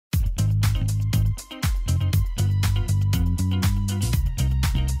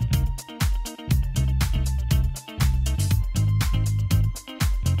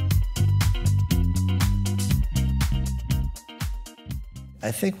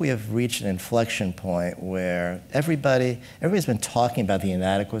I think we have reached an inflection point where everybody's been talking about the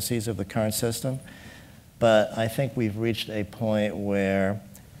inadequacies of the current system, but I think we've reached a point where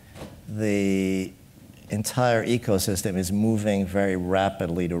the entire ecosystem is moving very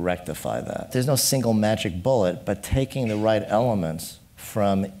rapidly to rectify that. There's no single magic bullet, but taking the right elements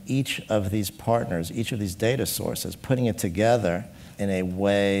from each of these partners, each of these data sources, putting it together in a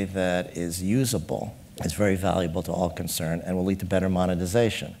way that is usable is very valuable to all concerned and will lead to better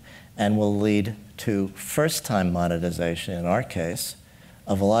monetization and will lead to first-time monetization, in our case,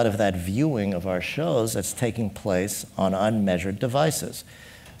 of a lot of that viewing of our shows that's taking place on unmeasured devices.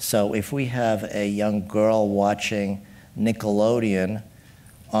 So if we have a young girl watching Nickelodeon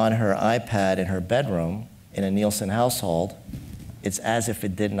on her iPad in her bedroom in a Nielsen household, it's as if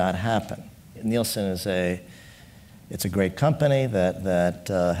it did not happen. Nielsen is it's a great company that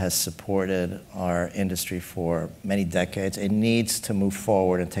has supported our industry for many decades. It needs to move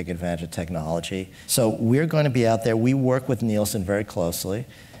forward and take advantage of technology. So we're going to be out there. We work with Nielsen very closely.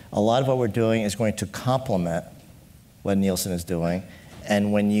 A lot of what we're doing is going to complement what Nielsen is doing.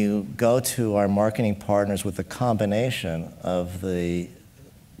 And when you go to our marketing partners with the combination of the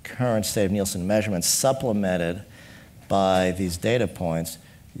current state of Nielsen measurements supplemented by these data points,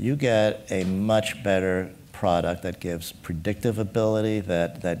 you get a much better product that gives predictive ability,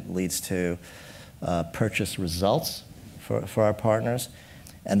 that leads to purchase results for our partners.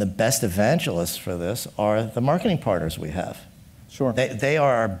 And the best evangelists for this are the marketing partners we have. Sure. They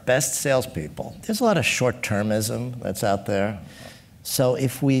are our best salespeople. There's a lot of short-termism that's out there. So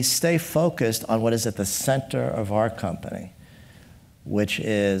if we stay focused on what is at the center of our company, which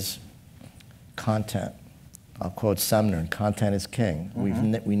is content. I'll quote Sumner, content is king.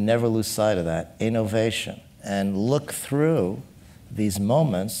 Mm-hmm. We never lose sight of that. Innovation. And look through these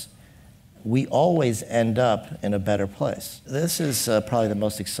moments, we always end up in a better place. This is probably the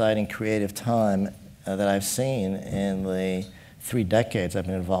most exciting creative time that I've seen in the 3 decades I've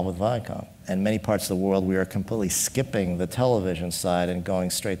been involved with Viacom. In many parts of the world, we are completely skipping the television side and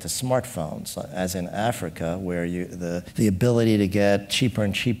going straight to smartphones, as in Africa, where the ability to get cheaper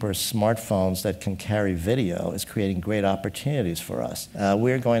and cheaper smartphones that can carry video is creating great opportunities for us.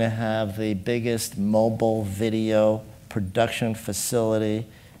 We're going to have the biggest mobile video production facility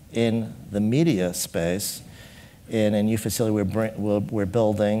in the media space in a new facility we're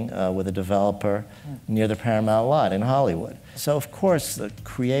building with a developer near the Paramount lot in Hollywood. So of course,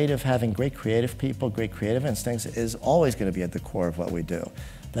 having great creative people, great creative instincts is always going to be at the core of what we do.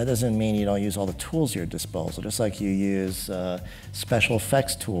 That doesn't mean you don't use all the tools at your disposal, just like you use special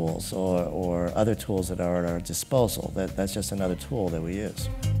effects tools or other tools that are at our disposal. That's just another tool that we use.